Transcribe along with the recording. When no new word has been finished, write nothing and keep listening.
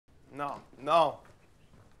No.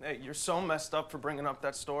 Hey, you're so messed up for bringing up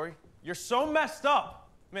that story. You're so messed up.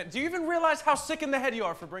 Man, do you even realize how sick in the head you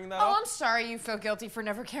are for bringing that up? Oh, I'm sorry you feel guilty for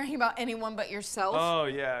never caring about anyone but yourself. Oh,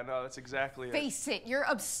 yeah, no, that's exactly it. Face it, you're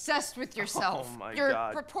obsessed with yourself. Oh, my Your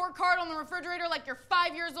God. report card on the refrigerator like you're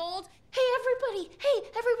 5 years old. Hey, everybody,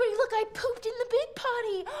 look, I pooped in the big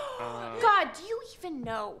potty. God, do you even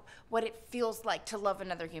know what it feels like to love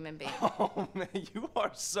another human being? Oh, man, you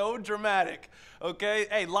are so dramatic, okay?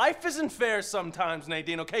 Hey, life isn't fair sometimes,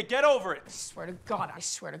 Nadine, okay? Get over it. I swear to God, I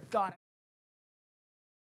swear to God.